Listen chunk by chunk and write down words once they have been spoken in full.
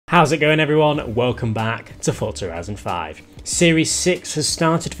How's it going, everyone? Welcome back to Forza Horizon 5. Series 6 has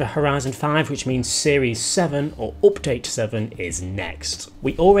started for Horizon 5, which means Series 7 or Update 7 is next.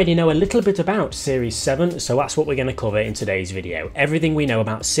 We already know a little bit about Series 7, so that's what we're going to cover in today's video. Everything we know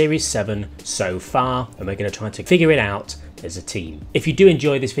about Series 7 so far, and we're going to try to figure it out as a team. If you do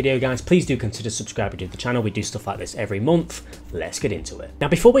enjoy this video, guys, please do consider subscribing to the channel. We do stuff like this every month. Let's get into it. Now,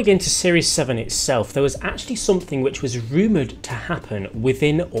 before we get into Series 7 itself, there was actually something which was rumoured to happen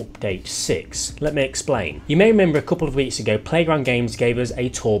within Update 6. Let me explain. You may remember a couple of weeks ago, Playground Games gave us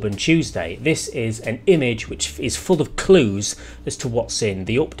a Torben Tuesday. This is an image which is full of clues as to what's in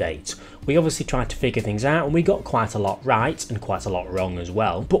the update. We obviously tried to figure things out and we got quite a lot right and quite a lot wrong as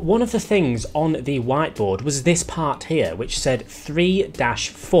well. But one of the things on the whiteboard was this part here, which said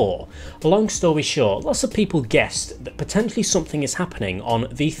 3-4. Long story short, lots of people guessed that potentially something is happening on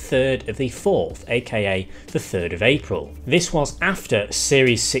the 3rd of the 4th, aka the 3rd of April. This was after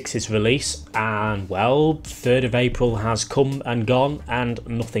Series 6's release, and well, 3rd of April has come and gone and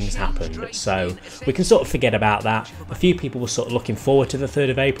nothing's happened. So we can sort of forget about that. A few people were sort of looking forward to the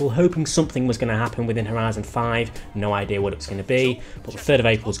 3rd of April, hoping something was going to happen within Horizon 5, no idea what it's going to be, but the 3rd of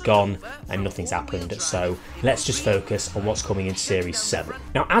April's gone and nothing's happened, so let's just focus on what's coming in Series 7.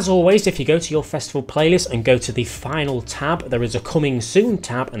 Now, as always, if you go to your festival playlist and go to the final tab, there is a coming soon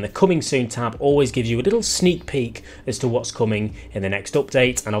tab, and the coming soon tab always gives you a little sneak peek as to what's coming in the next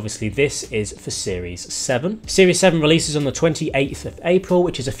update, and obviously this is for Series 7. Series 7 releases on the 28th of April,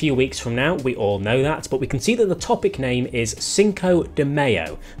 which is a few weeks from now. We all know that, but we can see that the topic name is Cinco de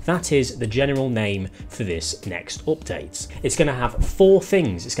Mayo. That is the general name for this next update. It's going to have 4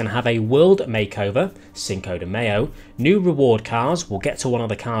 things. It's going to have a world makeover, Cinco de Mayo, new reward cars, we'll get to one of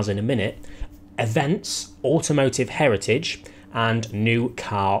the cars in a minute, events, automotive heritage, and new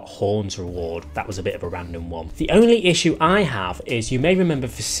car horns reward. That was a bit of a random one. The only issue I have is, you may remember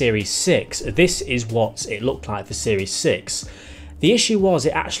for Series 6, this is what it looked like for Series 6. The issue was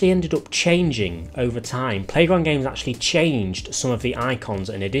it actually ended up changing over time. Playground Games actually changed some of the icons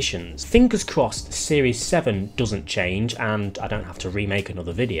and additions. Fingers crossed Series 7 doesn't change and I don't have to remake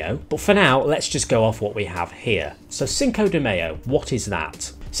another video. But for now, let's just go off what we have here. So Cinco de Mayo, what is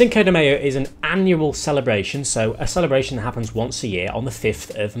that? Cinco de Mayo is an annual celebration, so a celebration that happens once a year on the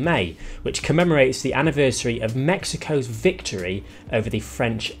 5th of May, which commemorates the anniversary of Mexico's victory over the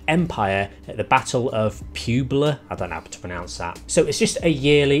French Empire at the Battle of Puebla. I don't know how to pronounce that. So it's just a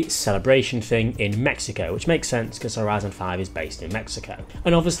yearly celebration thing in Mexico, which makes sense because Horizon 5 is based in Mexico.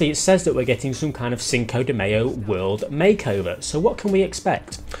 And obviously it says that we're getting some kind of Cinco de Mayo world makeover. So what can we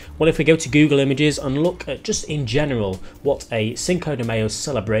expect? Well, if we go to Google Images and look at just in general what a Cinco de Mayo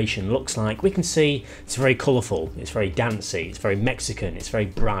celebration looks like, we can see it's very colourful, it's very dancey, it's very Mexican, it's very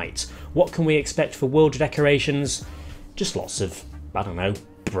bright. What can we expect for world decorations? Just lots of, I don't know,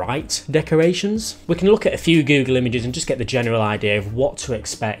 bright decorations. We can look at a few Google images and just get the general idea of what to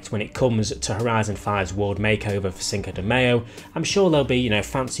expect when it comes to Horizon 5's world makeover for Cinco de Mayo. I'm sure there'll be,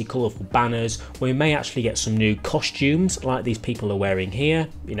 fancy colourful banners. We may actually get some new costumes like these people are wearing here.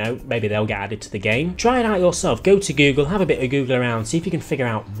 Maybe they'll get added to the game. Try it out yourself. Go to Google, have a bit of Google around, see if you can figure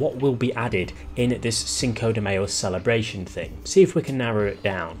out what will be added in this Cinco de Mayo celebration thing. See if we can narrow it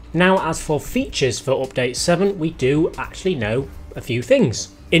down. Now, as for features for Update 7, we do actually know a few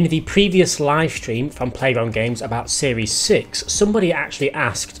things. In the previous live stream from Playground Games about Series 6, somebody actually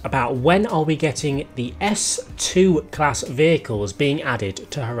asked about when are we getting the S2 class vehicles being added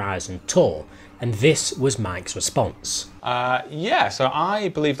to Horizon Tour, and this was Mike's response. Yeah, so I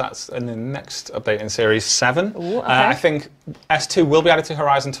believe that's in the next update in Series 7. Ooh, okay. I think S2 will be added to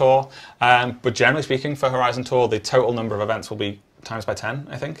Horizon Tour, but generally speaking for Horizon Tour, the total number of events will be times by 10,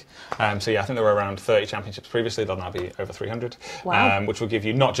 I think. So yeah, I think there were around 30 championships previously. There'll now be over 300, wow. Which will give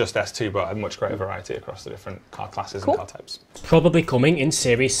you not just S2, but a much greater variety across the different car classes and car types. Probably coming in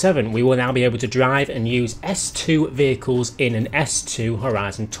Series 7, we will now be able to drive and use S2 vehicles in an S2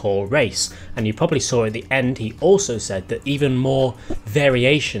 Horizon Tour race. And you probably saw at the end, he also said that even more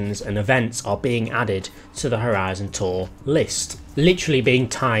variations and events are being added to the Horizon Tour list, literally being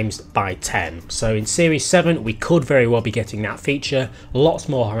times by 10. So in Series 7 we could very well be getting that feature, lots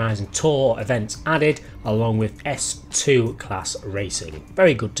more Horizon Tour events added along with S2 class racing.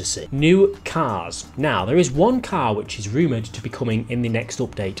 Very good to see. New cars. Now there is one car which is rumoured to be coming in the next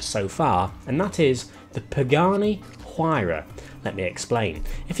update so far, and that is the Pagani Huayra. Let me explain.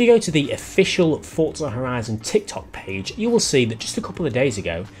 If you go to the official Forza Horizon TikTok page, you will see that just a couple of days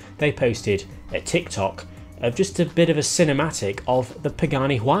ago they posted a TikTok of just a bit of a cinematic of the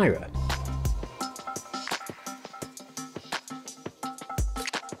Pagani Huayra.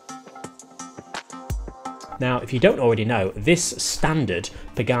 Now, if you don't already know, this standard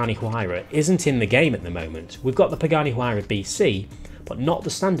Pagani Huayra isn't in the game at the moment. We've got the Pagani Huayra BC, but not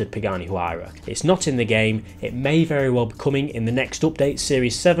the standard Pagani Huayra. It's not in the game. It may very well be coming in the next update,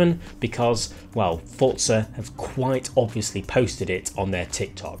 Series 7, because, well, Forza have quite obviously posted it on their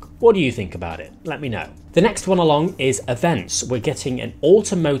TikTok. What do you think about it? Let me know. The next one along is events. We're getting an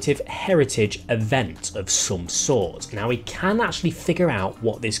automotive heritage event of some sort. Now, we can actually figure out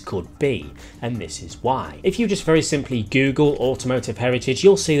what this could be, and this is why. If you just very simply Google automotive heritage,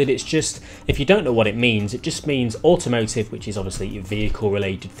 you'll see that it's just, if you don't know what it just means automotive, which is obviously vehicle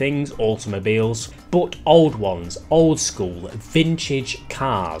related things, automobiles, but old ones, old school, vintage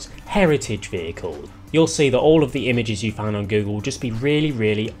cars, heritage vehicles. You'll see that all of the images you find on Google will just be really,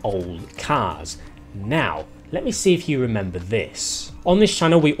 really old cars. Now, let me see if you remember this. On this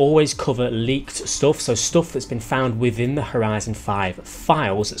channel, we always cover leaked stuff, so stuff that's been found within the Horizon 5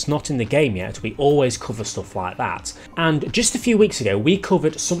 files that's not in the game yet. We always cover stuff like that. And just a few weeks ago, we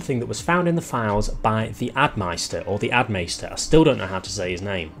covered something that was found in the files by the Admeister, or the Admeister. I still don't know how to say his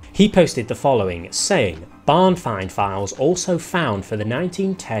name. He posted the following, saying, "Barn find files also found for the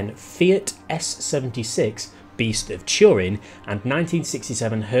 1910 Fiat S76 Beast of Turin and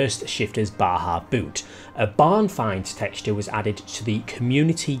 1967 Hurst Shifter's Baja boot. A barn find texture was added to the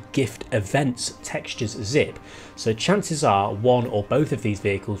community gift events textures zip, so chances are one or both of these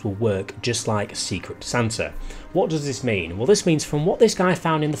vehicles will work just like Secret Santa." What does this mean? Well, this means from what this guy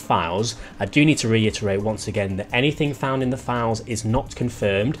found in the files, I do need to reiterate once again that anything found in the files is not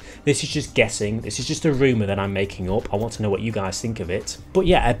confirmed. This is just guessing. This is just a rumour that I'm making up. I want to know what you guys think of it. But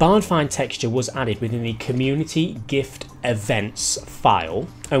yeah, a barn find texture was added within the community gift events file,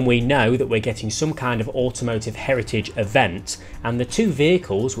 and we know that we're getting some kind of automotive heritage event, and the two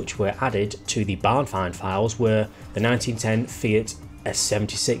vehicles which were added to the barn find files were the 1910 Fiat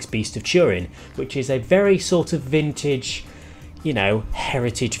S76 Beast of Turin, which is a very sort of vintage, you know,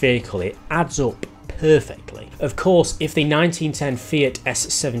 heritage vehicle. It adds up perfectly. Of course, if the 1910 Fiat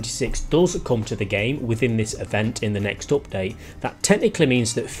S76 does come to the game within this event in the next update, that technically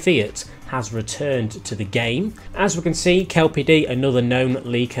means that Fiat has returned to the game. As we can see, KelPD, another known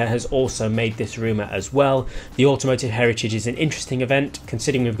leaker, has also made this rumour as well. The Automotive Heritage is an interesting event,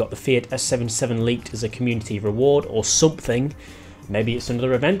 considering we've got the Fiat S77 leaked as a community reward or something. Maybe it's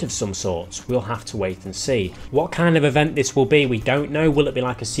another event of some sort. We'll have to wait and see. What kind of event this will be, we don't know. Will it be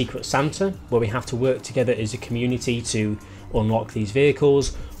like a Secret Santa, where we have to work together as a community to unlock these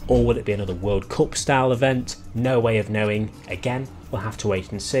vehicles? Or will it be another World Cup style event? No way of knowing. Again, we'll have to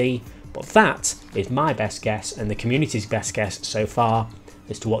wait and see. But that is my best guess and the community's best guess so far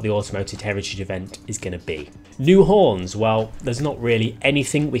as to what the Automotive Heritage event is going to be. New horns, well, there's not really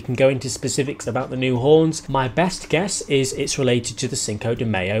anything we can go into specifics about the new horns. My best guess is it's related to the Cinco de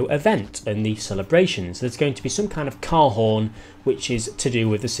Mayo event and the celebrations. There's going to be some kind of car horn which is to do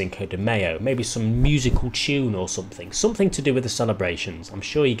with the Cinco de Mayo, maybe some musical tune or something to do with the celebrations. I'm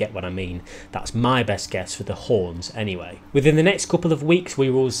sure you get what I mean. That's my best guess for the horns anyway. Within the next couple of weeks, we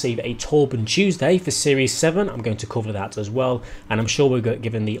will receive a Torben Tuesday for Series 7. I'm going to cover that as well, and I'm sure we'll get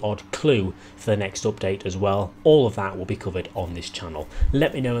given the odd clue for the next update as well. All of that will be covered on this channel.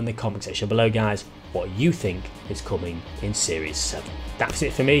 Let me know in the comment section below, guys, what you think is coming in Series 7. That's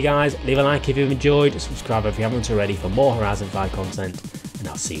it for me, guys. Leave a like if you've enjoyed, subscribe if you haven't already for more Horizon 5 content, and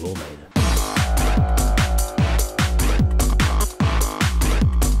I'll see you all later.